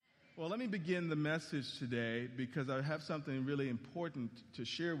Well, let me begin the message today because I have something really important to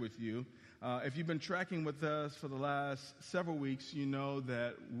share with you. If you've been tracking with us for the last several weeks, you know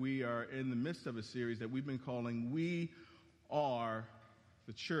that we are in the midst of a series that we've been calling We Are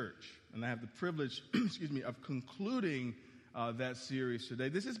the Church. And I have the privilege, of concluding that series today.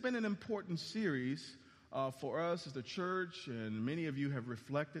 This has been an important series for us as the church, and many of you have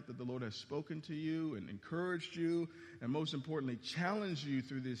reflected that the Lord has spoken to you and encouraged you, and most importantly, challenged you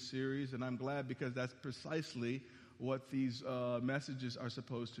through this series. And I'm glad because that's precisely what these messages are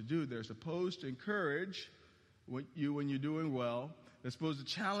supposed to do. They're supposed to encourage you when you're doing well. They're supposed to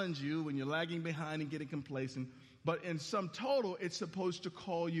challenge you when you're lagging behind and getting complacent. But in sum total, it's supposed to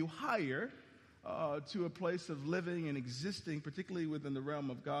call you higher to a place of living and existing, particularly within the realm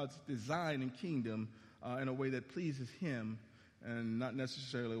of God's design and kingdom, in a way that pleases Him and not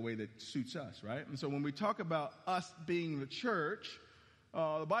necessarily a way that suits us, right? And so when we talk about us being the church,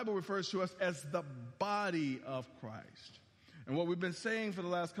 the Bible refers to us as the body of Christ. And what we've been saying for the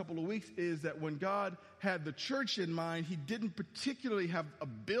last couple of weeks is that when God had the church in mind, He didn't particularly have a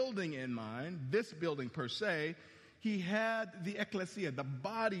building in mind, this building per se. He had the ecclesia, the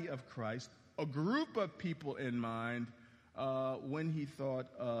body of Christ, a group of people in mind when He thought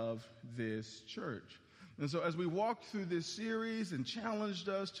of this church. And so as we walked through this series and challenged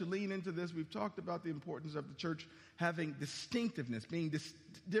us to lean into this, we've talked about the importance of the church having distinctiveness, being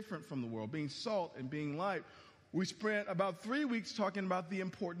different from the world, being salt and being light. We spent about 3 weeks talking about the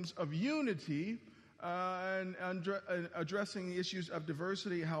importance of unity and addressing the issues of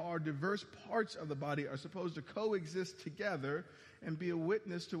diversity, how our diverse parts of the body are supposed to coexist together and be a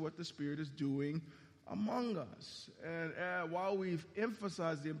witness to what the Spirit is doing among us. And while we've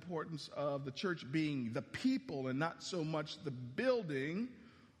emphasized the importance of the church being the people and not so much the building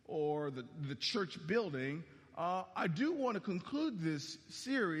or the church building, I do want to conclude this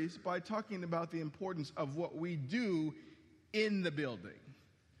series by talking about the importance of what we do in the building.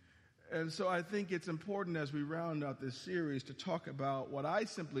 And so I think it's important as we round out this series to talk about what I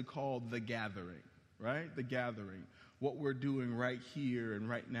simply call the gathering, right? The gathering. What we're doing right here and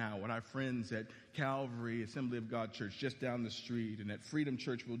right now, what our friends at Calvary Assembly of God Church just down the street and at Freedom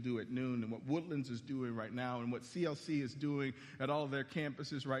Church will do at noon, and what Woodlands is doing right now, and what CLC is doing at all of their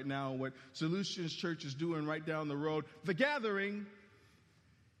campuses right now, and what Solutions Church is doing right down the road. The gathering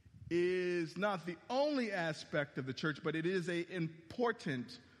is not the only aspect of the church, but it is an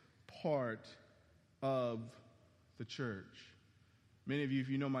important part of the church. Many of you, if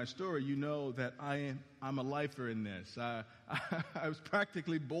you know my story, you know that I'm a lifer in this. I was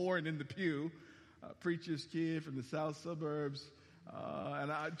practically born in the pew, a preacher's kid from the south suburbs.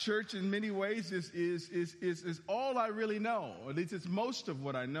 And church in many ways is all I really know. At least it's most of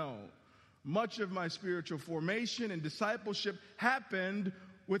what I know. Much of my spiritual formation and discipleship happened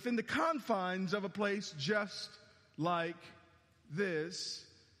within the confines of a place just like this.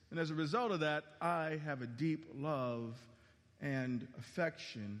 And as a result of that, I have a deep love and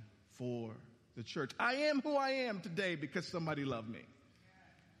affection for the church. I am who I am today because somebody loved me.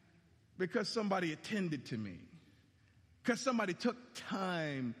 Because somebody attended to me. Because somebody took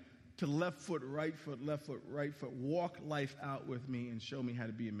time to left foot, right foot, walk life out with me and show me how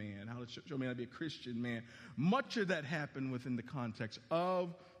to be a man, show me how to be a Christian man. Much of that happened within the context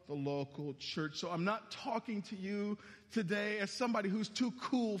of the local church. So I'm not talking to you today as somebody who's too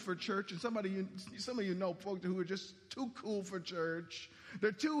cool for church, and some of you know folks who are just too cool for church.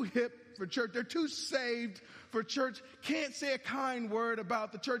 They're too hip for church. They're too saved for church. Can't say a kind word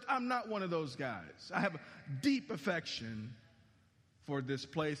about the church. I'm not one of those guys. I have a deep affection for this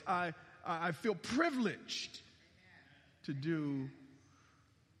place. I feel privileged to do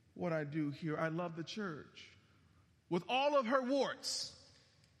what I do here. I love the church with all of her warts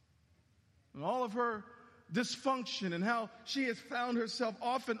and all of her dysfunction and how she has found herself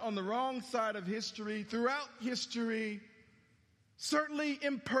often on the wrong side of history, throughout history, certainly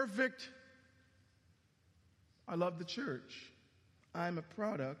imperfect. I love the church. I'm a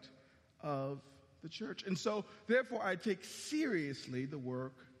product of the church. And so, therefore, I take seriously the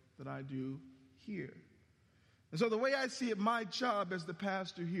work that I do here. And so the way I see it, my job as the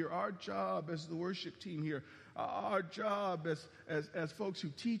pastor here, our job as the worship team here, our job as folks who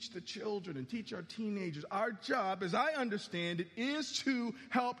teach the children and teach our teenagers, our job, as I understand it, is to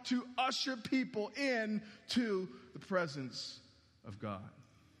help to usher people into the presence of God.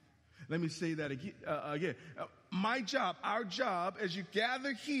 Let me say that again. My job, our job, as you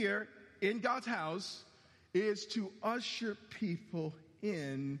gather here in God's house, is to usher people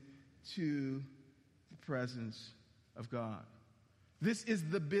into the presence of God. This is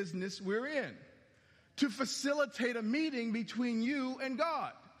the business we're in. To facilitate a meeting between you and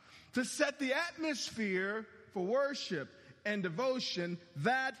God. to set the atmosphere for worship and devotion.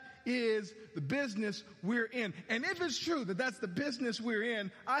 That is the business we're in. And if it's true that that's the business we're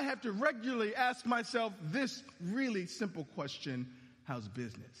in, I have to regularly ask myself this really simple question: how's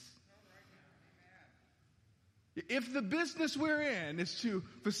business? If the business we're in is to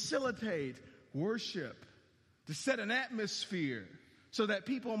facilitate worship, to set an atmosphere so that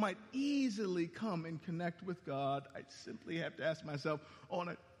people might easily come and connect with God, I simply have to ask myself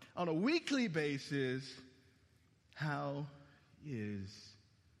on a weekly basis, how is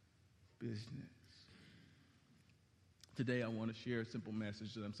business? Today I want to share a simple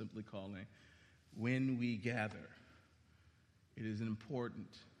message that I'm simply calling, when we gather. It is an important,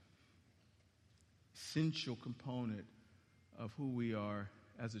 essential component of who we are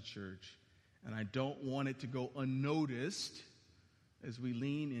as a church. And I don't want it to go unnoticed as we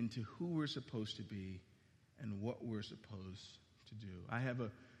lean into who we're supposed to be and what we're supposed to do. I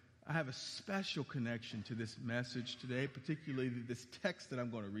have a special connection to this message today, particularly this text that I'm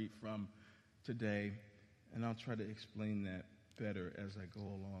going to read from today, and I'll try to explain that better as I go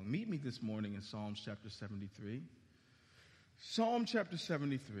along. Meet me this morning in Psalms chapter 73. Psalm chapter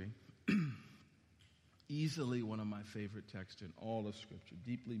 73, easily one of my favorite texts in all of Scripture,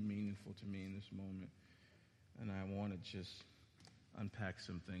 deeply meaningful to me in this moment, and I want to just unpack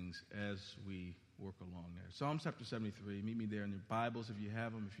some things as we work along there. Psalm chapter 73, meet me there in your Bibles if you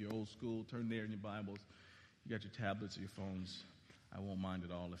have them. If you're old school, turn there in your Bibles. You got your tablets or your phones. I won't mind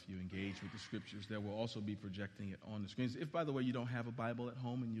at all if you engage with the Scriptures. There will also be projecting it on the screens. If, by the way, you don't have a Bible at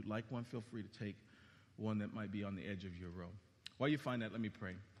home and you'd like one, feel free to take one that might be on the edge of your row. While you find that, let me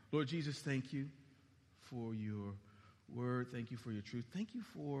pray. Lord Jesus, thank you for your word. Thank you for your truth. Thank you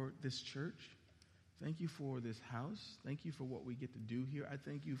for this church. Thank you for this house. Thank you for what we get to do here. I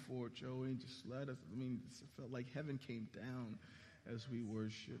thank you for Joey. Just let us, it felt like heaven came down as we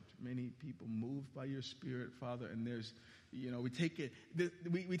worshiped. Many people moved by your Spirit, Father, and there's, we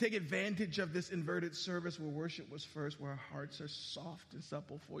take advantage of this inverted service where worship was first, where our hearts are soft and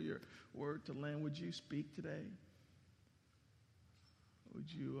supple for your word to land. Would you speak today?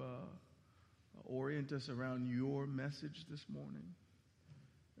 Would you orient us around your message this morning?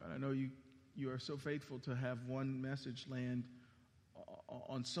 God, I know you are so faithful to have one message land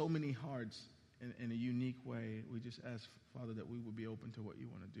on so many hearts in a unique way. We just ask, Father, that we will be open to what you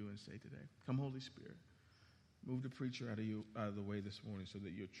want to do and say today. Come, Holy Spirit. Move the preacher out of the way this morning so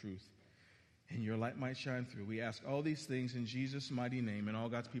that your truth and your light might shine through. We ask all these things in Jesus' mighty name. And all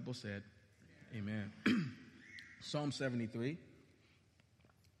God's people said, amen. Psalm 73.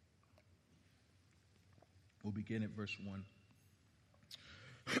 We'll begin at verse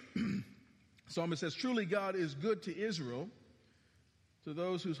 1. Psalmist says, truly God is good to Israel, to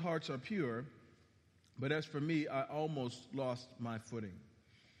those whose hearts are pure. But as for me, I almost lost my footing.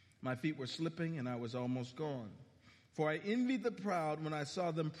 My feet were slipping, and I was almost gone. For I envied the proud when I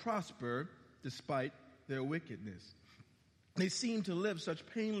saw them prosper despite their wickedness. They seem to live such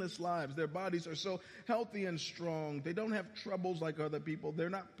painless lives. Their bodies are so healthy and strong. They don't have troubles like other people. They're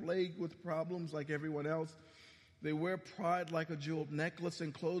not plagued with problems like everyone else. They wear pride like a jeweled necklace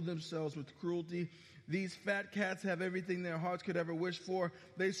and clothe themselves with cruelty. These fat cats have everything their hearts could ever wish for.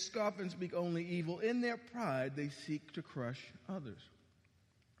 They scoff and speak only evil. In their pride, they seek to crush others.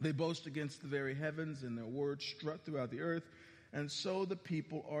 They boast against the very heavens, and their words strut throughout the earth. And so the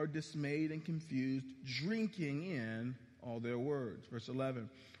people are dismayed and confused, drinking in all their words. Verse 11.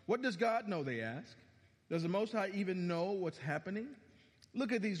 What does God know, they ask? Does the Most High even know what's happening?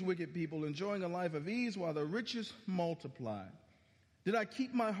 Look at these wicked people enjoying a life of ease while the riches multiply. Did I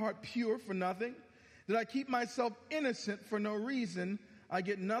keep my heart pure for nothing? Did I keep myself innocent for no reason? I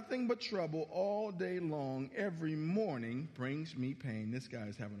get nothing but trouble all day long. Every morning brings me pain. This guy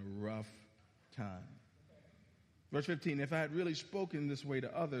is having a rough time. Verse 15, if I had really spoken this way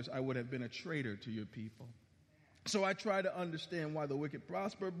to others, I would have been a traitor to your people. So I try to understand why the wicked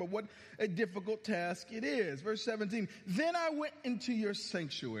prosper, but what a difficult task it is. Verse 17, then I went into your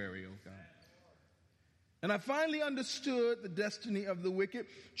sanctuary, O God. And I finally understood the destiny of the wicked.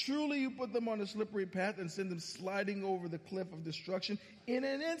 Truly you put them on a slippery path and send them sliding over the cliff of destruction. In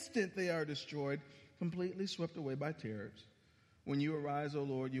an instant they are destroyed, completely swept away by terrors. When you arise, O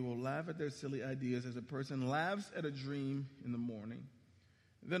Lord, you will laugh at their silly ideas as a person laughs at a dream in the morning.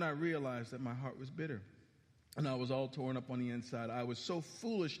 Then I realized that my heart was bitter, and I was all torn up on the inside. I was so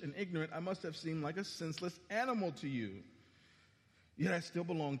foolish and ignorant, I must have seemed like a senseless animal to you. Yet I still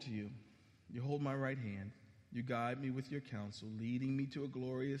belong to you. You hold my right hand. You guide me with your counsel, leading me to a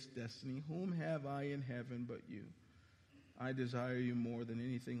glorious destiny. Whom have I in heaven but you? I desire you more than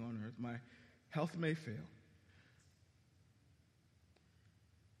anything on earth. My health may fail,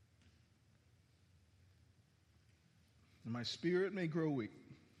 My spirit may grow weak,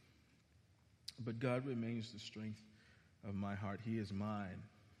 but God remains the strength of my heart. He is mine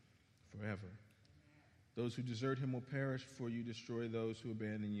forever. Those who desert him will perish, for you destroy those who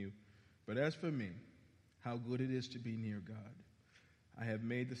abandon you. But as for me, how good it is to be near God. I have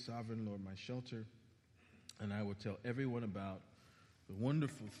made the sovereign Lord my shelter, and I will tell everyone about the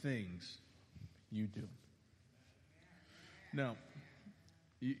wonderful things you do. Now,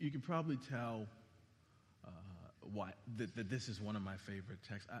 you can probably tell why that this is one of my favorite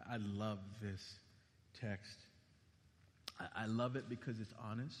texts. I love this text. I love it because it's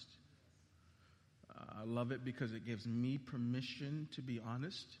honest. I love it because it gives me permission to be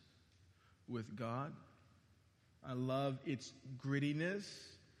honest with God. I love its grittiness.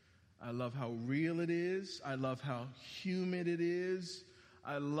 I love how real it is. I love how human it is.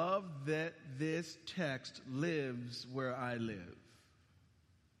 I love that this text lives where I live.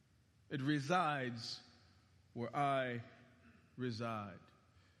 It resides where I reside.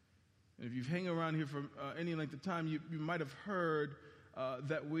 And if you've hung around here for any length of time, you might have heard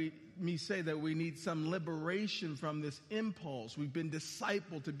me say that we need some liberation from this impulse. We've been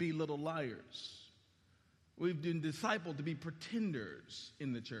discipled to be little liars. We've been discipled to be pretenders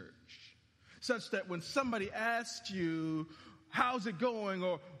in the church, such that when somebody asks you, how's it going,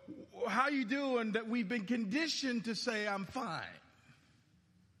 or how you doing, that we've been conditioned to say, I'm fine.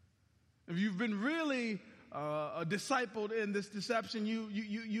 If you've been really discipled in this deception,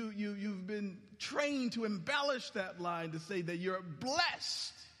 you've been trained to embellish that line to say that you're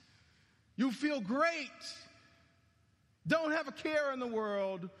blessed. You feel great. Don't have a care in the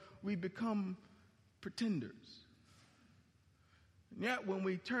world. We become pretenders. And yet when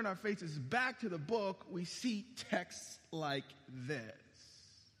we turn our faces back to the book, we see texts like this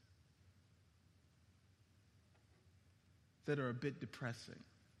that are a bit depressing.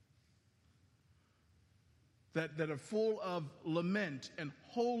 That are full of lament and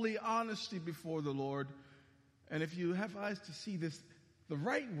holy honesty before the Lord. And if you have eyes to see this the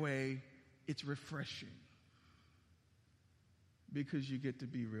right way, it's refreshing. Because you get to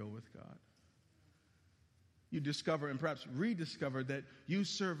be real with God. You discover and perhaps rediscover that you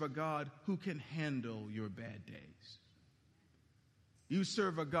serve a God who can handle your bad days. You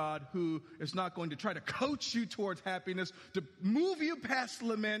serve a God who is not going to try to coach you towards happiness, to move you past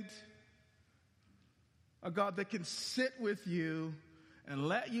lament. A God that can sit with you and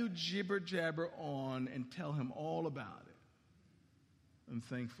let you jibber jabber on and tell him all about it. I'm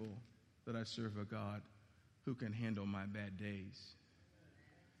thankful that I serve a God who can handle my bad days.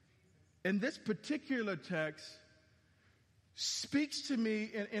 And this particular text speaks to me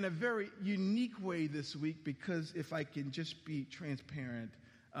in a very unique way this week, because if I can just be transparent,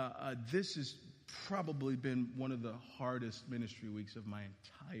 this has probably been one of the hardest ministry weeks of my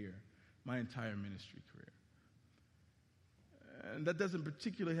entire ministry career. And that doesn't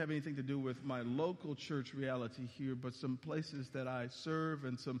particularly have anything to do with my local church reality here, but some places that I serve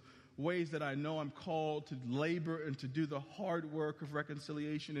and some ways that I know I'm called to labor and to do the hard work of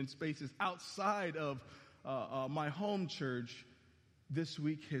reconciliation in spaces outside of my home church. This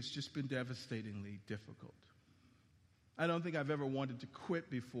week has just been devastatingly difficult. I don't think I've ever wanted to quit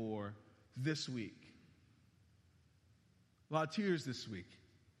before this week. A lot of tears this week.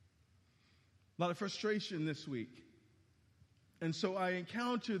 A lot of frustration this week. And so I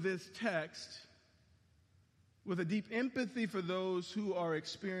encounter this text with a deep empathy for those who are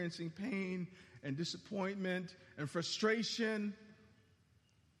experiencing pain and disappointment and frustration.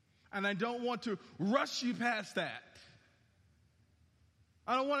 And I don't want to rush you past that.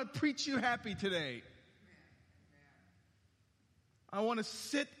 I don't want to preach you happy today. I want to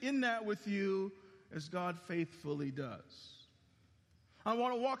sit in that with you as God faithfully does. I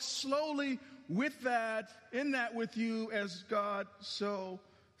want to walk slowly in that with you as God so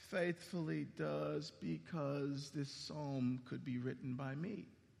faithfully does, because this psalm could be written by me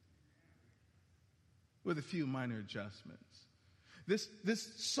with a few minor adjustments.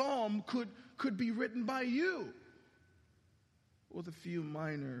 This psalm could be written by you with a few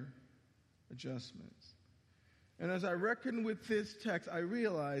minor adjustments. And as I reckon with this text, I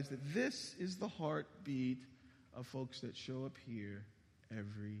realize that this is the heartbeat of folks that show up here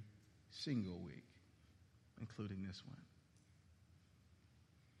every single week, including this one.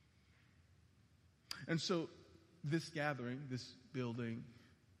 And so this gathering, this building,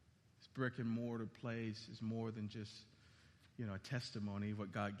 this brick and mortar place is more than just, a testimony of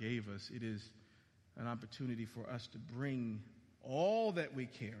what God gave us. It is an opportunity for us to bring all that we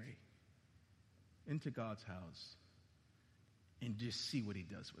carry into God's house and just see what he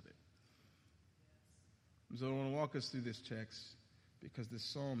does with it. So I want to walk us through this text because this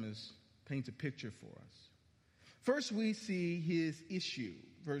psalm paints a picture for us. First, we see his issue.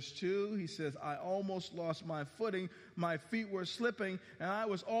 Verse 2, he says, I almost lost my footing, my feet were slipping, and I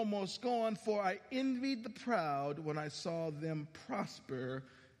was almost gone, for I envied the proud when I saw them prosper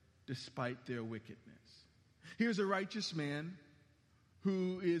despite their wickedness. Here's a righteous man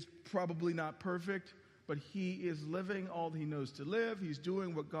who is probably not perfect, but he is living all he knows to live. He's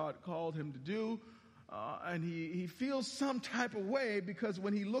doing what God called him to do. And he feels some type of way because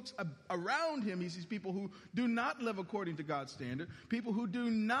when he looks around him, he sees people who do not live according to God's standard, people who do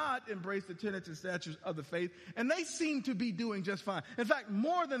not embrace the tenets and statutes of the faith, and they seem to be doing just fine. In fact,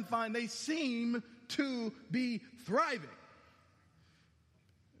 more than fine, they seem to be thriving.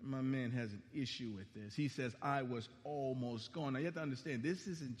 My man has an issue with this. He says, I was almost gone. Now, you have to understand, this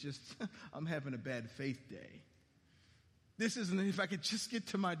isn't just, I'm having a bad faith day. This isn't, if I could just get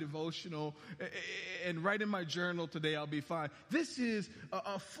to my devotional and write in my journal today, I'll be fine. This is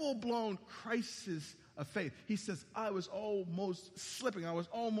a full-blown crisis of faith. He says, I was almost slipping. I was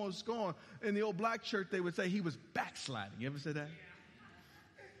almost gone. In the old black church, they would say he was backsliding. You ever said that?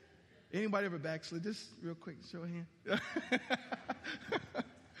 Anybody ever backslid? Just real quick, show a hand.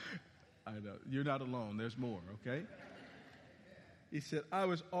 I know. You're not alone. There's more, okay? He said, I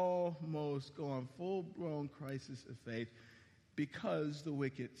was almost gone, full-blown crisis of faith, because the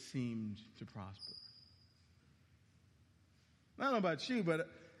wicked seemed to prosper. I don't know about you, but,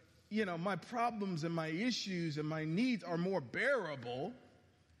 my problems and my issues and my needs are more bearable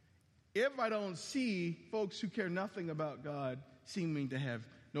if I don't see folks who care nothing about God seeming to have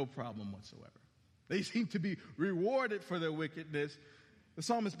no problem whatsoever. They seem to be rewarded for their wickedness. The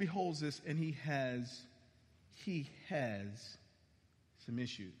psalmist beholds this, and he has some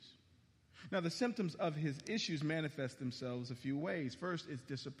issues. Now, the symptoms of his issues manifest themselves a few ways. First is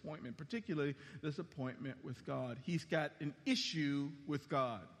disappointment, particularly disappointment with God. He's got an issue with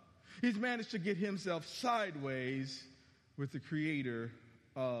God. He's managed to get himself sideways with the creator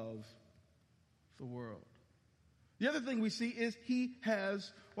of the world. The other thing we see is he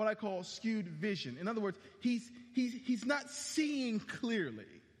has what I call skewed vision. In other words, he's not seeing clearly.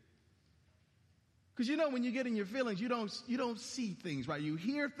 Because when you get in your feelings, you don't see things, right? You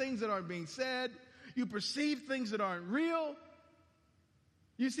hear things that aren't being said. You perceive things that aren't real.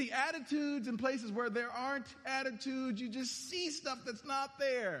 You see attitudes in places where there aren't attitudes. You just see stuff that's not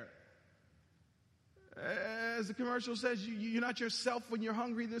there. As the commercial says, you're not yourself when you're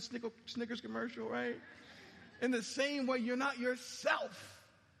hungry, this Snickers commercial, right? In the same way, you're not yourself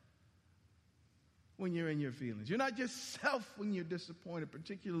when you're in your feelings. You're not yourself when you're disappointed,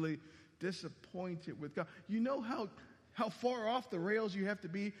 particularly disappointed with God. You know how far off the rails you have to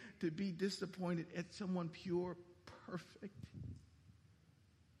be disappointed at someone pure, perfect.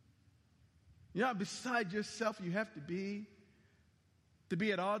 You know, beside yourself you have to be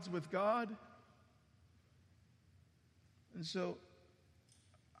at odds with God. And so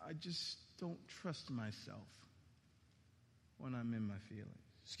I just don't trust myself when I'm in my feelings.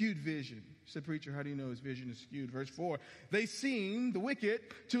 Skewed vision. You said, preacher, how do you know his vision is skewed? Verse 4, they seem, the wicked,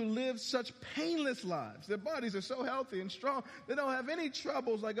 to live such painless lives. Their bodies are so healthy and strong. They don't have any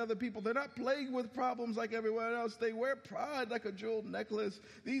troubles like other people. They're not plagued with problems like everyone else. They wear pride like a jeweled necklace.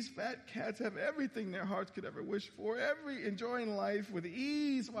 These fat cats have everything their hearts could ever wish for, enjoying life with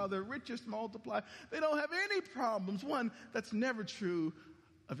ease while their riches multiply. They don't have any problems. One, that's never true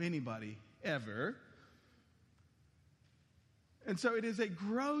of anybody ever. And so it is a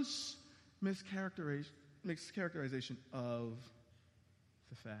gross mischaracterization of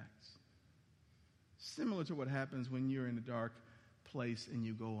the facts. Similar to what happens when you're in a dark place and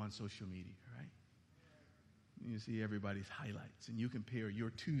you go on social media, right? You see everybody's highlights, and you compare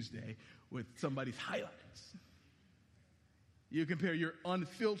your Tuesday with somebody's highlights. You compare your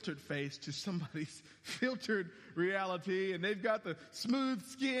unfiltered face to somebody's filtered reality, and they've got the smooth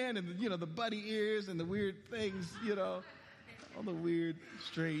skin and the bunny ears and the weird things, all the weird,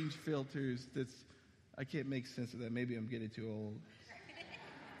 strange filters. I can't make sense of that. Maybe I'm getting too old.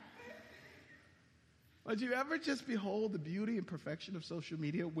 But do you ever just behold the beauty and perfection of social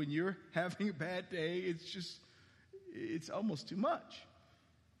media when you're having a bad day? It's almost too much.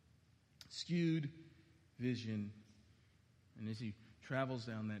 Skewed vision. And as he travels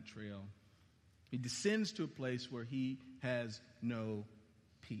down that trail, he descends to a place where he has no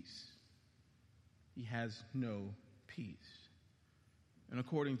peace. He has no peace. And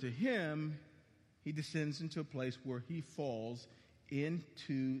according to him, he descends into a place where he falls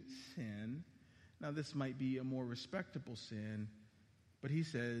into sin. Now, this might be a more respectable sin, but he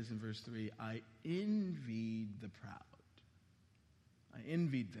says in verse 3, I envied the proud. I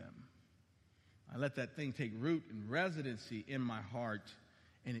envied them. I let that thing take root and residency in my heart,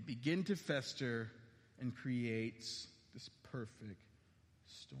 and it began to fester, and creates this perfect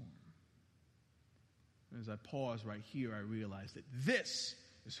storm. And as I pause right here, I realize that this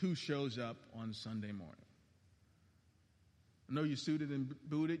is who shows up on Sunday morning. I know you're suited and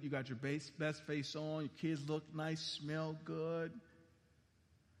booted. You got your best face on. Your kids look nice, smell good.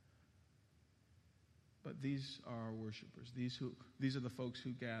 But these are our worshipers. These are the folks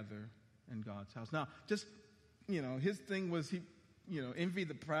who gather in God's house. Now, just, his thing was he, envy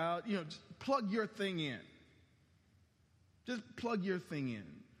the proud. Just plug your thing in. Just plug your thing in.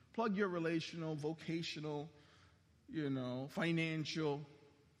 Plug your relational, vocational, financial,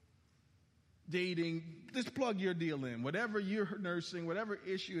 dating. Just plug your deal in. Whatever you're nursing, whatever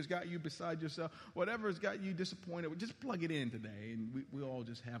issue has got you beside yourself, whatever has got you disappointed, just plug it in today. And we all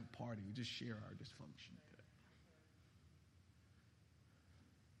just have a party. We just share our dysfunction today.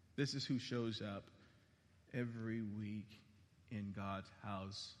 This is who shows up every week in God's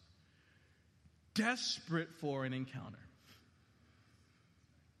house, desperate for an encounter.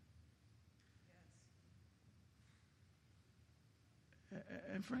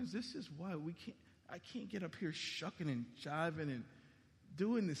 And friends, this is why I can't get up here shucking and jiving and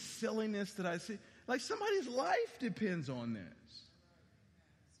doing the silliness that I see. Like somebody's life depends on this.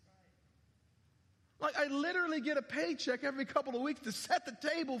 Like I literally get a paycheck every couple of weeks to set the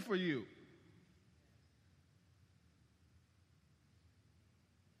table for you.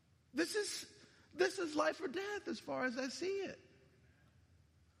 This is life or death as far as I see it.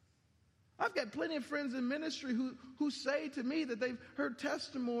 I've got plenty of friends in ministry who say to me that they've heard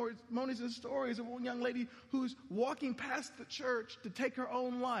testimonies and stories of one young lady who's walking past the church to take her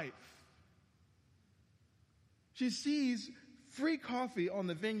own life. She sees free coffee on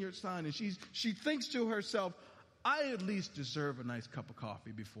the Vineyard sign, and she thinks to herself, I at least deserve a nice cup of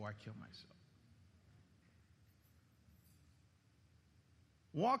coffee before I kill myself.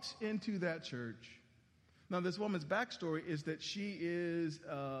 Walks into that church. Now, this woman's backstory is that she is,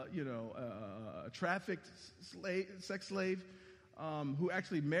 a trafficked sex slave who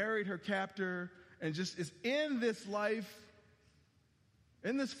actually married her captor and just is in this life,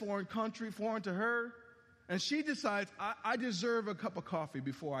 in this foreign country, foreign to her. And she decides, I deserve a cup of coffee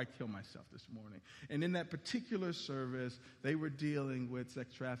before I kill myself this morning. And in that particular service, they were dealing with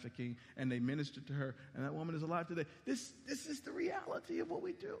sex trafficking, and they ministered to her. And that woman is alive today. This is the reality of what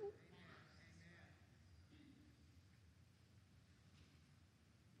we do.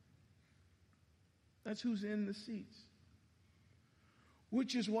 That's who's in the seats.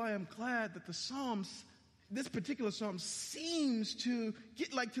 Which is why I'm glad that the Psalms, this particular Psalm seems to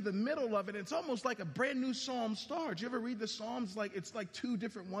get like to the middle of it. It's almost like a brand new Psalm starts. You ever read the Psalms? It's like two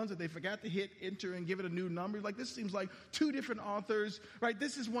different ones that they forgot to hit enter and give it a new number. Like this seems like two different authors, right?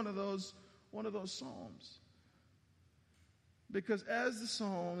 This is one of those Psalms. Because as the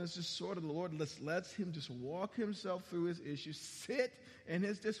psalm is just sort of the Lord lets him just walk himself through his issues, sit in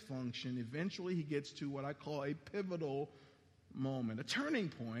his dysfunction. Eventually he gets to what I call a pivotal moment, a turning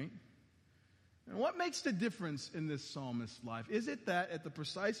point. And what makes the difference in this psalmist's life? Is it that at the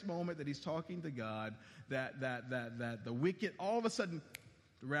precise moment that he's talking to God, that the wicked, all of a sudden,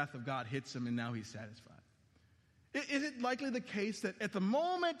 the wrath of God hits him and now he's satisfied? Is it likely the case that at the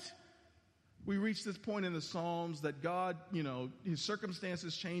moment we reach this point in the Psalms that God, his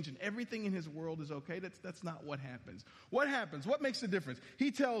circumstances change and everything in his world is okay? That's not what happens. What happens? What makes the difference?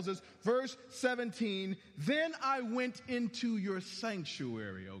 He tells us, verse 17, then I went into your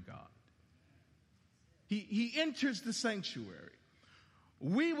sanctuary, O God. He enters the sanctuary.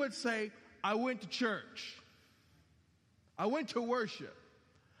 We would say, I went to church. I went to worship.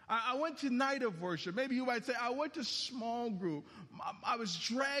 I went to night of worship. Maybe you might say, I went to small group. I was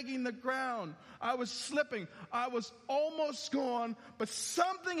dragging the ground. I was slipping. I was almost gone. But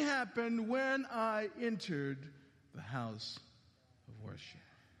something happened when I entered the house of worship.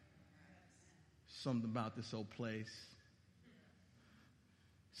 Something about this old place.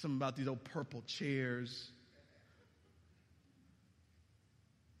 Something about these old purple chairs.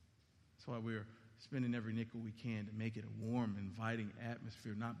 That's why we're spending every nickel we can to make it a warm, inviting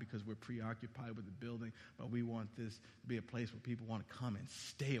atmosphere, not because we're preoccupied with the building, but we want this to be a place where people want to come and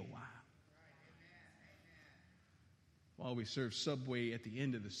stay a while. While we serve Subway at the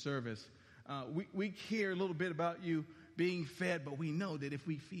end of the service, we hear a little bit about you being fed, but we know that if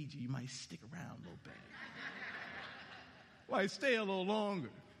we feed you, you might stick around a little bit. Might stay a little longer.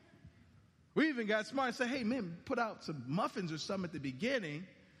 We even got smart and said, hey, man, put out some muffins or something at the beginning,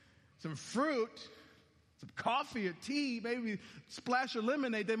 some fruit, some coffee or tea, maybe splash of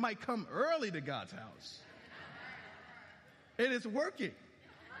lemonade. They might come early to God's house. It is working.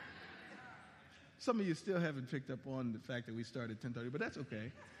 Some of you still haven't picked up on the fact that we started at 10:30, but that's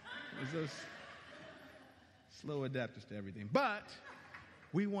okay. Slow adapters to everything. But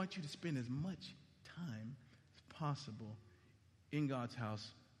we want you to spend as much time as possible in God's house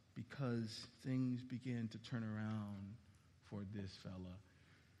because things begin to turn around for this fella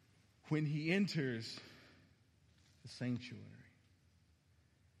when he enters the sanctuary.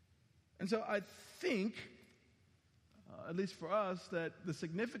 And so I think, at least for us, that the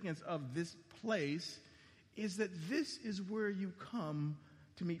significance of this place is that this is where you come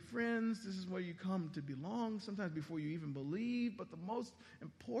to meet friends. This is where you come to belong, sometimes before you even believe. But the most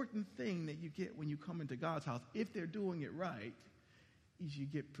important thing that you get when you come into God's house, if they're doing it right, is you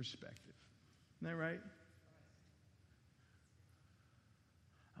get perspective. Isn't that right?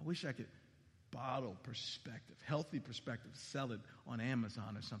 I wish I could bottle perspective, healthy perspective, sell it on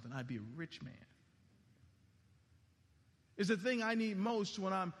Amazon or something. I'd be a rich man. It's the thing I need most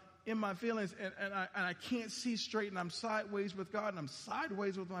when I'm in my feelings and I can't see straight and I'm sideways with God and I'm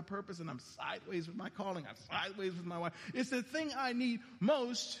sideways with my purpose and I'm sideways with my calling. I'm sideways with my wife. It's the thing I need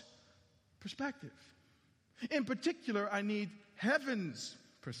most, perspective. In particular, I need heaven's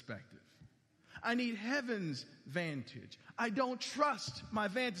perspective. I need heaven's vantage. I don't trust my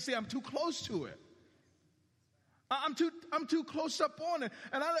vantage. See, I'm too close to it. I'm too close up on it.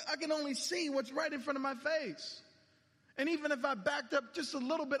 And I can only see what's right in front of my face. And even if I backed up just a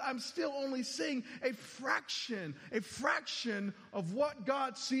little bit, I'm still only seeing a fraction of what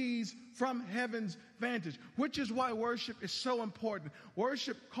God sees from heaven's vantage, which is why worship is so important.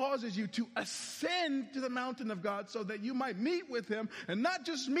 Worship causes you to ascend to the mountain of God so that you might meet with him, and not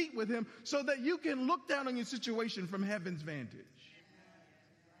just meet with him, so that you can look down on your situation from heaven's vantage.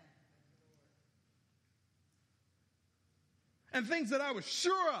 And things that I was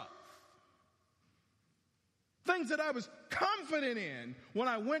sure of, things that I was confident in, when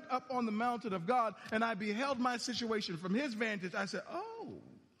I went up on the mountain of God and I beheld my situation from his vantage, I said, oh,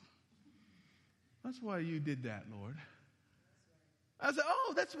 that's why you did that, Lord. I said,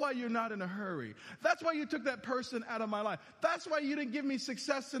 oh, that's why you're not in a hurry. That's why you took that person out of my life. That's why you didn't give me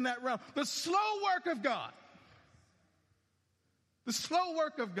success in that realm. The slow work of God. The slow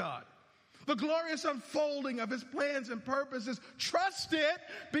work of God. The glorious unfolding of his plans and purposes. Trust it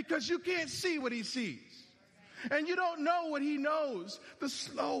because you can't see what he sees. And you don't know what he knows. The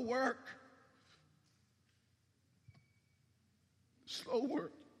slow work. Slow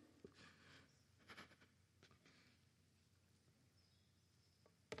work.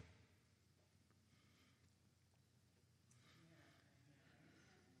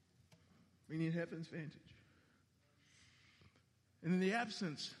 We need heaven's vantage. And in the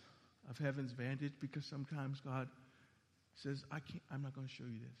absence of heaven's vantage, because sometimes God says, I'm not going to show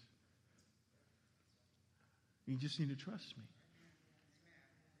you this. You just need to trust me.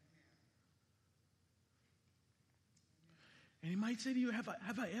 And he might say to you, have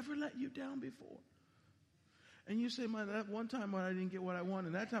I ever let you down before? And you say, that one time when I didn't get what I wanted,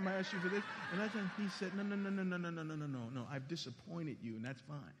 and that time I asked you for this, and that time he said, no, I've disappointed you, and that's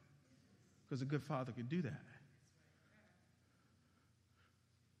fine. Because a good father could do that.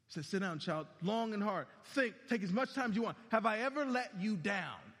 He said, sit down, child, long and hard. Think, take as much time as you want. Have I ever let you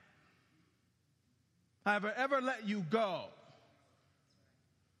down? Have I ever let you go?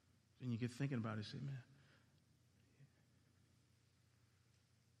 Then you get thinking about it and say, man,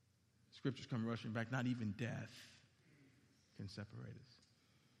 scriptures come rushing back. Not even death can separate us.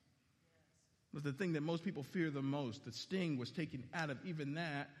 But the thing that most people fear the most, the sting was taken out of even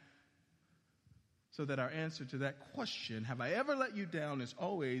that, so that our answer to that question, have I ever let you down, is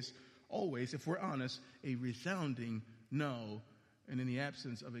always, if we're honest, a resounding no. And in the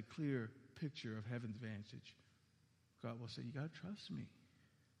absence of a clear picture of heaven's vantage, God will say, you got to trust me.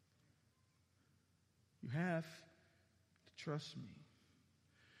 You have to trust me.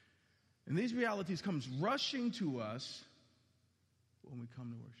 And these realities comes rushing to us when we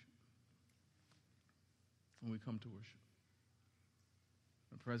come to worship. When we come to worship.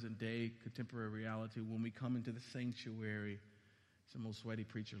 In present day, contemporary reality, when we come into the sanctuary, some old sweaty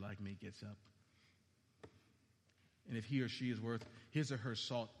preacher like me gets up. And if he or she is worth his or her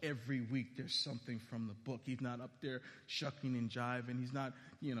salt, every week there's something from the book. He's not up there shucking and jiving. He's not,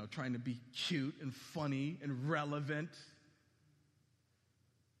 trying to be cute and funny and relevant.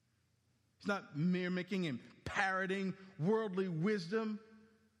 He's not mimicking and parroting worldly wisdom.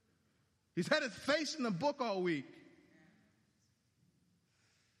 He's had his face in the book all week.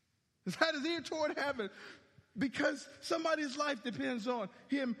 He's had his ear toward heaven because somebody's life depends on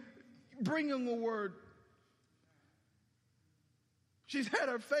him bringing a word. She's had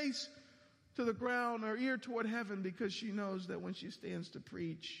her face to the ground, her ear toward heaven, because she knows that when she stands to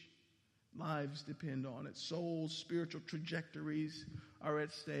preach, lives depend on it. Souls, spiritual trajectories are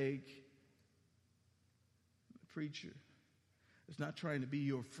at stake. preacher is not trying to be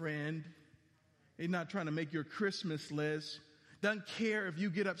your friend. He's not trying to make your Christmas list. Doesn't care if you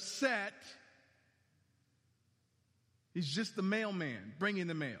get upset. He's just the mailman bringing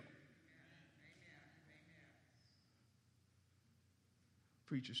the mail.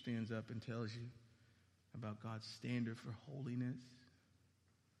 Preacher stands up and tells you about God's standard for holiness.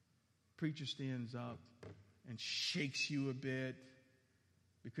 Preacher stands up and shakes you a bit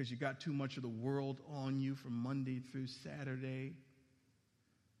because you got too much of the world on you from Monday through Saturday.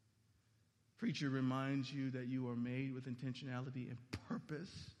 Preacher reminds you that you are made with intentionality and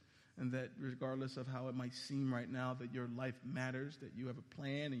purpose, and that regardless of how it might seem right now, that your life matters, that you have a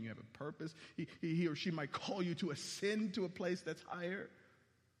plan and you have a purpose. He or she might call you to ascend to a place that's higher.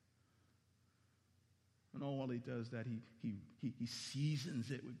 And all he does that, he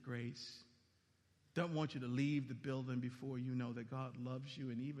seasons it with grace. Don't want you to leave the building before you know that God loves you.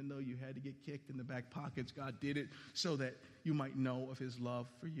 And even though you had to get kicked in the back pockets, God did it so that you might know of his love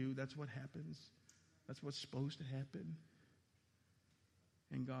for you. That's what happens. That's what's supposed to happen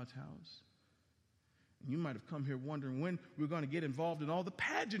in God's house. And you might have come here wondering when we're going to get involved in all the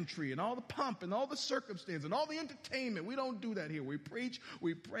pageantry and all the pomp and all the circumstance and all the entertainment. We don't do that here. We preach,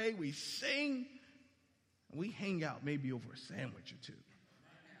 we pray, we sing, and we hang out maybe over a sandwich or two.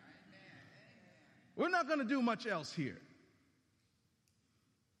 We're not going to do much else here.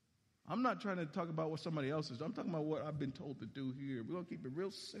 I'm not trying to talk about what somebody else is. I'm talking about what I've been told to do here. We're going to keep it real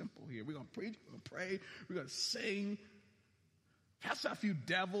simple here. We're going to preach, we're going to pray, we're going to sing, cast out a few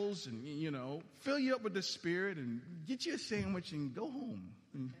devils, and, fill you up with the Spirit and get you a sandwich and go home.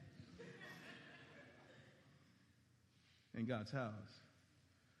 In God's house.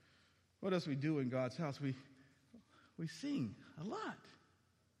 What else we do in God's house? We sing a lot.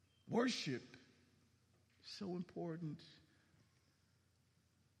 Worship. So important.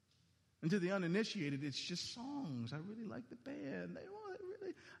 And to the uninitiated, it's just songs. I really like the band.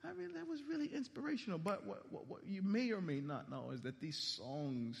 That was really inspirational. But what you may or may not know is that these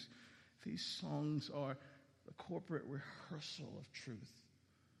songs are the corporate rehearsal of truth.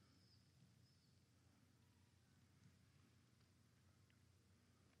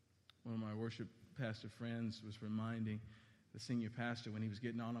 One of my worship pastor friends was reminding the senior pastor when he was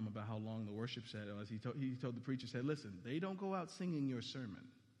getting on him about how long the worship set was. He told the preacher, said, listen, they don't go out singing your sermon.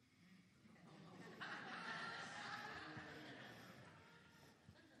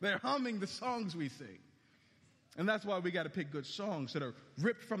 They're humming the songs we sing. And that's why we got to pick good songs that are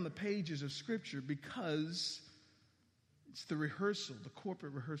ripped from the pages of Scripture, because it's the rehearsal, the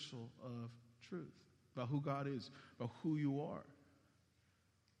corporate rehearsal of truth about who God is, about who you are.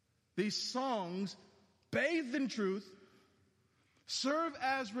 These songs, bathed in truth, serve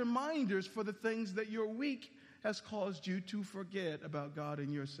as reminders for the things that your week has caused you to forget about God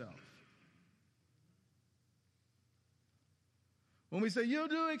and yourself. When we say, you'll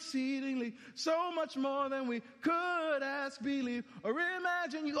do exceedingly so much more than we could ask, believe, or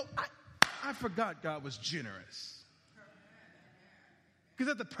imagine, you go, I forgot God was generous. Because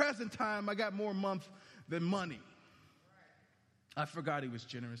at the present time, I got more month than money. I forgot he was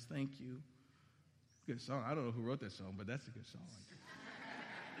generous. Thank you. Good song. I don't know who wrote that song, but that's a good song.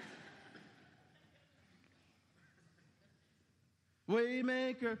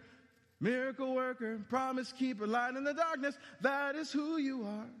 Waymaker, miracle worker, promise keeper, light in the darkness. That is who you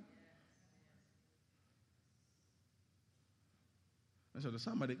are. And so to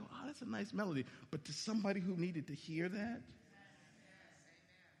somebody, go, oh, that's a nice melody. But to somebody who needed to hear that,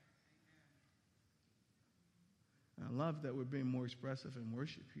 I love that we're being more expressive in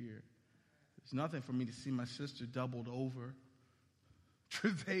worship here. It's nothing for me to see my sister doubled over,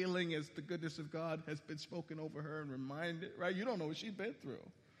 travailing as the goodness of God has been spoken over her and reminded, right? You don't know what she's been through.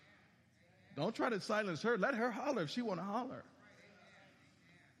 Don't try to silence her. Let her holler if she want to holler.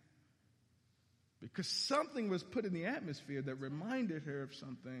 Because something was put in the atmosphere that reminded her of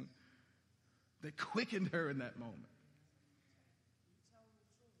something that quickened her in that moment.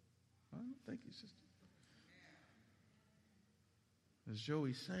 Thank you, sister. As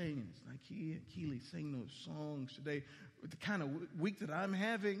Joey sang, it's like he and Keely sang those songs today. With the kind of week that I'm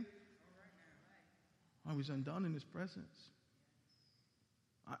having, I was undone in his presence.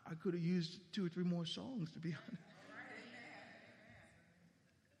 I could have used 2 or 3 more songs, to be honest.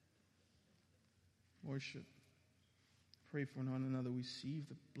 Worship. Pray for one another. Receive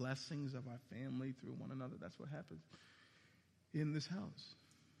the blessings of our family through one another. That's what happens in this house.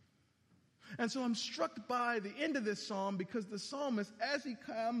 And so I'm struck by the end of this psalm, because the psalmist, as he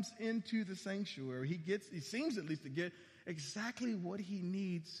comes into the sanctuary, he seems at least to get exactly what he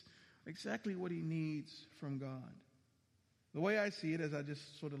needs from God. The way I see it, as I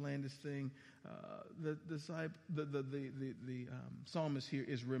just sort of land this thing, the psalmist here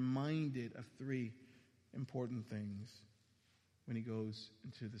is reminded of three important things when he goes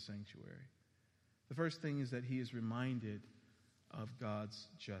into the sanctuary. The first thing is that he is reminded of God's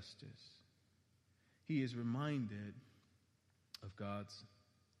justice. He is reminded of God's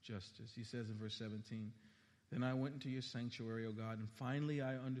justice. He says in verse 17, "Then I went into your sanctuary, O God, and finally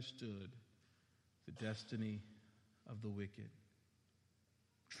I understood the destiny of the wicked.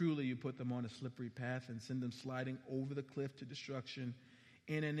 Truly you put them on a slippery path and send them sliding over the cliff to destruction.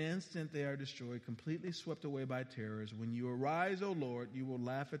 In an instant they are destroyed, completely swept away by terrors. When you arise, O Lord, you will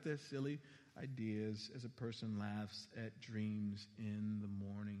laugh at their silly ideas as a person laughs at dreams in the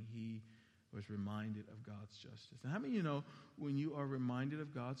morning." He was reminded of God's justice. Now, how many of you know when you are reminded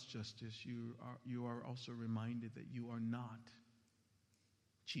of God's justice, you are also reminded that you are not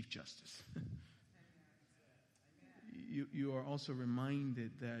Chief Justice. You are also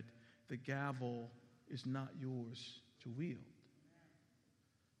reminded that the gavel is not yours to wield,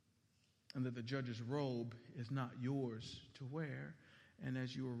 and that the judge's robe is not yours to wear. And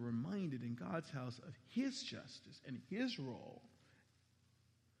as you are reminded in God's house of his justice and his role,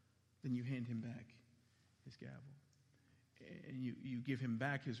 then you hand him back his gavel. And you give him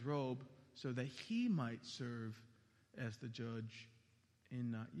back his robe so that he might serve as the judge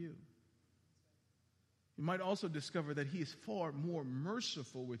and not you. You might also discover that he is far more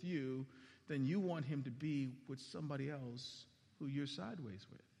merciful with you than you want him to be with somebody else who you're sideways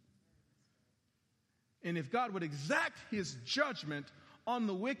with. And if God would exact his judgment on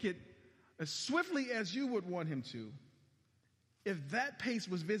the wicked as swiftly as you would want him to, if that pace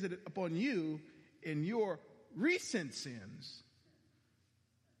was visited upon you in your recent sins,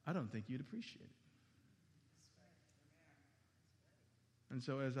 I don't think you'd appreciate it. And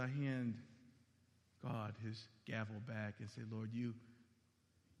so as I hand God his gavel back and say, "Lord, you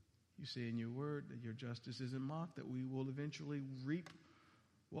say in your word that your justice isn't mocked, that we will eventually reap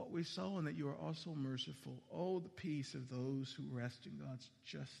what we sow, and that you are also merciful. Oh, the peace of those who rest in God's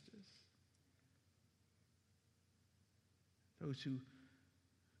justice. Those who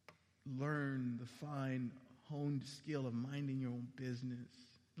learn the fine, honed skill of minding your own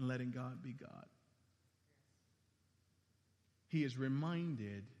business and letting God be God." He is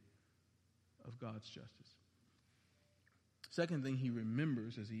reminded of God's justice. Second thing he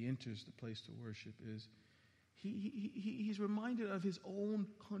remembers as he enters the place to worship is he's reminded of his own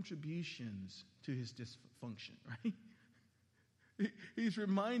contributions to his dysfunction, right? He's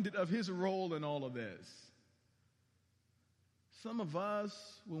reminded of his role in all of this. Some of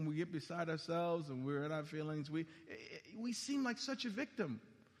us, when we get beside ourselves and we're in our feelings, we seem like such a victim.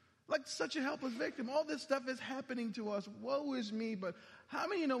 Like such a helpless victim. All this stuff is happening to us. Woe is me. But how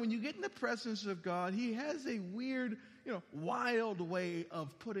many of you know when you get in the presence of God, he has a weird, wild way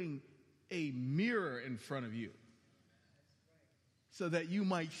of putting a mirror in front of you so that you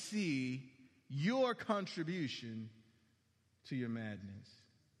might see your contribution to your madness.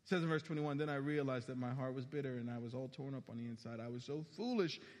 It says in verse 21, "Then I realized that my heart was bitter and I was all torn up on the inside. I was so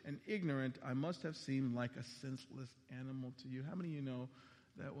foolish and ignorant, I must have seemed like a senseless animal to you." How many of you know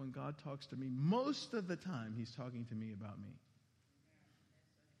that when God talks to me, most of the time he's talking to me about me?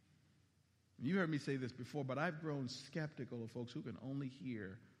 You heard me say this before, but I've grown skeptical of folks who can only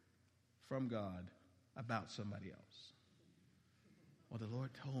hear from God about somebody else. Well, the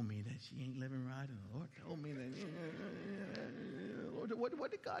Lord told me that she ain't living right, and the Lord told me that, Lord,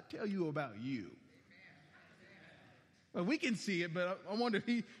 what did God tell you about you? Well, we can see it, but I wonder if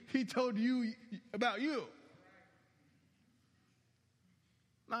he told you about you.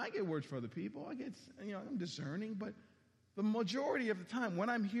 Now, I get words for other people. I'm discerning, but the majority of the time when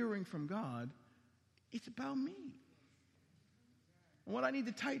I'm hearing from God, it's about me. And what I need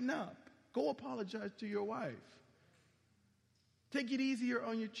to tighten up, go apologize to your wife. Take it easier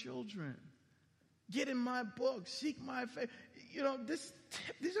on your children. Get in my book. Seek my faith.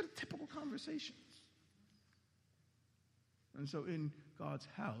 These are typical conversations. And so in God's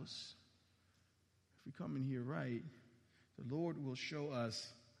house, if we come in here right, the Lord will show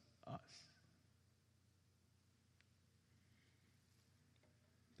us.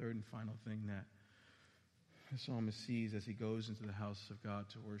 Third and final thing that the psalmist sees as he goes into the house of God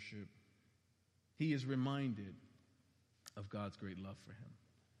to worship, he is reminded of God's great love for him.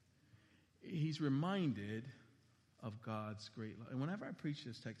 He's reminded of God's great love. And whenever I preach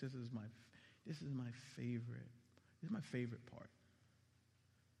this text, this is my favorite. This is my favorite part.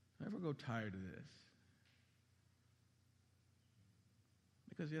 I never go tired of this.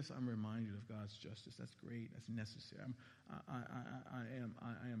 Because yes, I'm reminded of God's justice. That's great. That's necessary.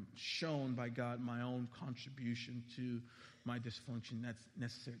 I am shown by God my own contribution to my dysfunction. That's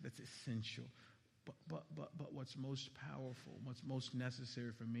necessary. That's essential. But what's most powerful, what's most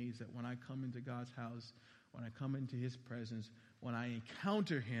necessary for me is that when I come into God's house, when I come into His presence, when I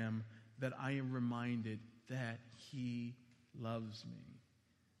encounter Him, that I am reminded that He loves me,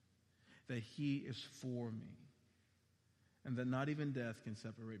 that He is for me, and that not even death can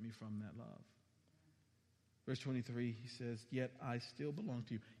separate me from that love. Verse 23, he says, yet I still belong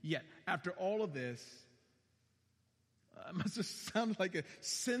to you. Yet, after all of this, I must have sounded like a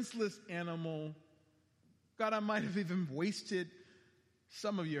senseless animal. God, I might have even wasted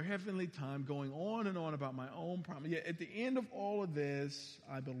some of your heavenly time going on and on about my own problem. Yet at the end of all of this,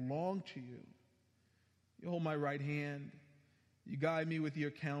 I belong to you. You hold my right hand. You guide me with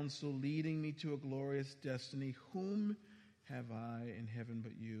your counsel, leading me to a glorious destiny. Whom have I in heaven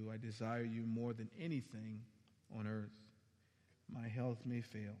but you? I desire you more than anything on earth. My health may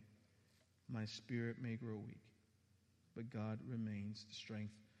fail. My spirit may grow weak. But God remains the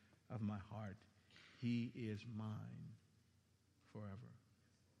strength of my heart. He is mine forever.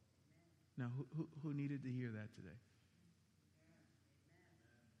 Now, who needed to hear that today?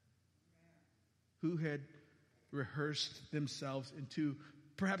 Who had rehearsed themselves into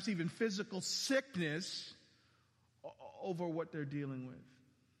perhaps even physical sickness over what they're dealing with?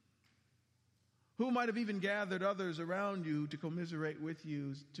 Who might have even gathered others around you to commiserate with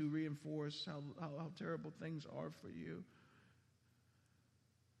you, to reinforce how terrible things are for you?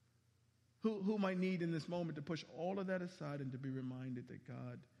 Who might need in this moment to push all of that aside and to be reminded that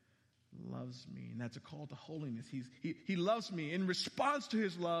God loves me? And that's a call to holiness. He loves me. In response to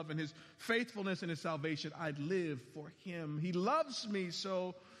His love and His faithfulness and His salvation, I live for Him. He loves me,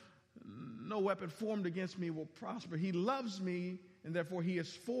 so no weapon formed against me will prosper. He loves me, and therefore He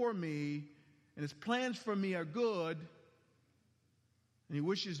is for me, and His plans for me are good, and He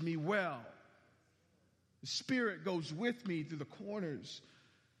wishes me well. The Spirit goes with me through the corners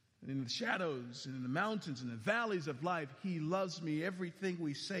and in the shadows and in the mountains and the valleys of life. He loves me. Everything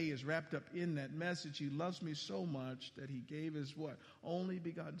we say is wrapped up in that message. He loves me so much that He gave His what? Only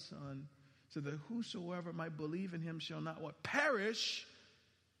begotten Son, so that whosoever might believe in Him shall not what? Perish,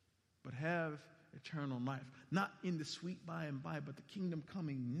 but have eternal life. Not in the sweet by and by, but the kingdom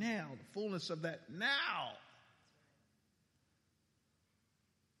coming now, the fullness of that now.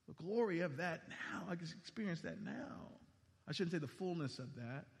 The glory of that now. I can experience that now. I shouldn't say the fullness of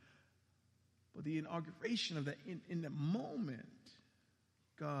that, but the inauguration of that in the moment.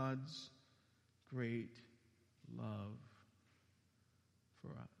 God's great love for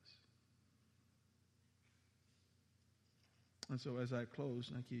us. And so as I close,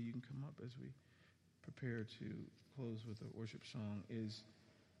 Nakia, you can come up as we prepare to close with a worship song, is,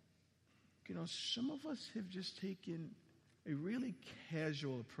 some of us have just taken a really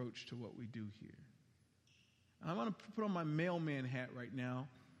casual approach to what we do here. I want to put on my mailman hat right now.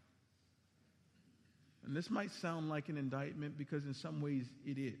 And this might sound like an indictment because in some ways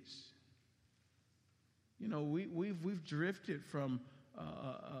it is. We've drifted from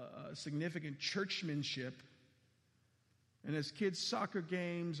significant churchmanship, and as kids' soccer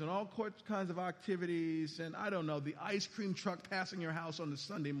games and all kinds of activities, and I don't know, the ice cream truck passing your house on a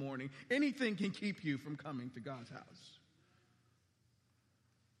Sunday morning, anything can keep you from coming to God's house.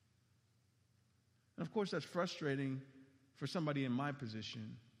 And of course, that's frustrating for somebody in my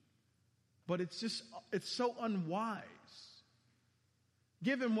position. But it's so unwise.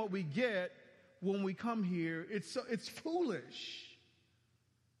 Given what we get when we come here, it's foolish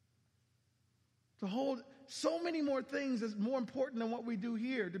to hold so many more things as more important than what we do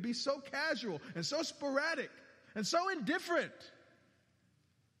here, to be so casual and so sporadic and so indifferent.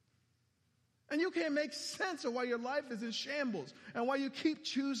 And you can't make sense of why your life is in shambles and why you keep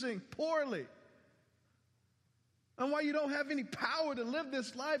choosing poorly. And why you don't have any power to live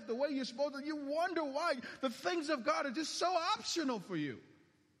this life the way you're supposed to. You wonder why the things of God are just so optional for you.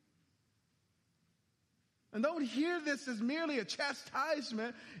 And don't hear this as merely a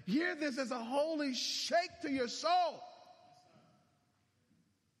chastisement. Hear this as a holy shake to your soul.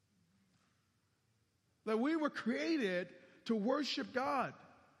 That we were created to worship God,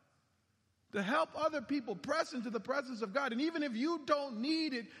 to help other people press into the presence of God. And even if you don't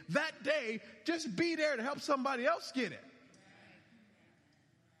need it that day, just be there to help somebody else get it.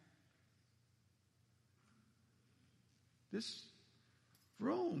 This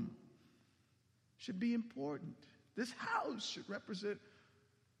room should be important. This house should represent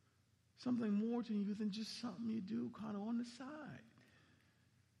something more to you than just something you do kind of on the side.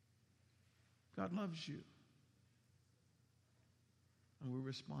 God loves you. And we'll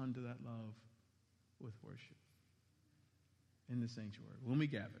respond to that love with worship in the sanctuary. When we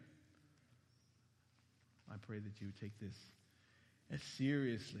gather, I pray that you would take this as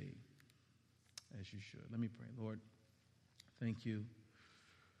seriously as you should. Let me pray. Lord, thank you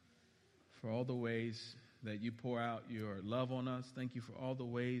for all the ways that you pour out your love on us. Thank you for all the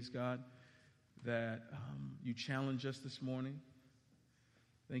ways, God, that you challenge us this morning.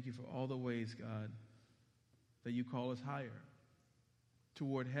 Thank you for all the ways, God, that you call us higher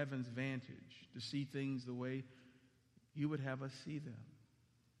toward heaven's vantage, to see things the way you would have us see them.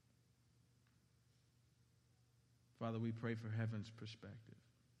 Father, we pray for heaven's perspective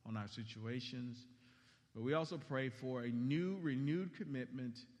on our situations, but we also pray for a new, renewed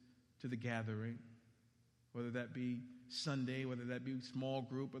commitment to the gathering, whether that be Sunday, whether that be small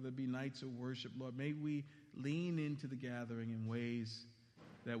group, whether it be nights of worship. Lord, may we lean into the gathering in ways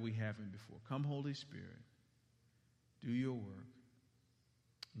that we haven't before. Come, Holy Spirit, do your work.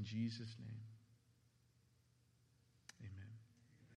 In Jesus' name.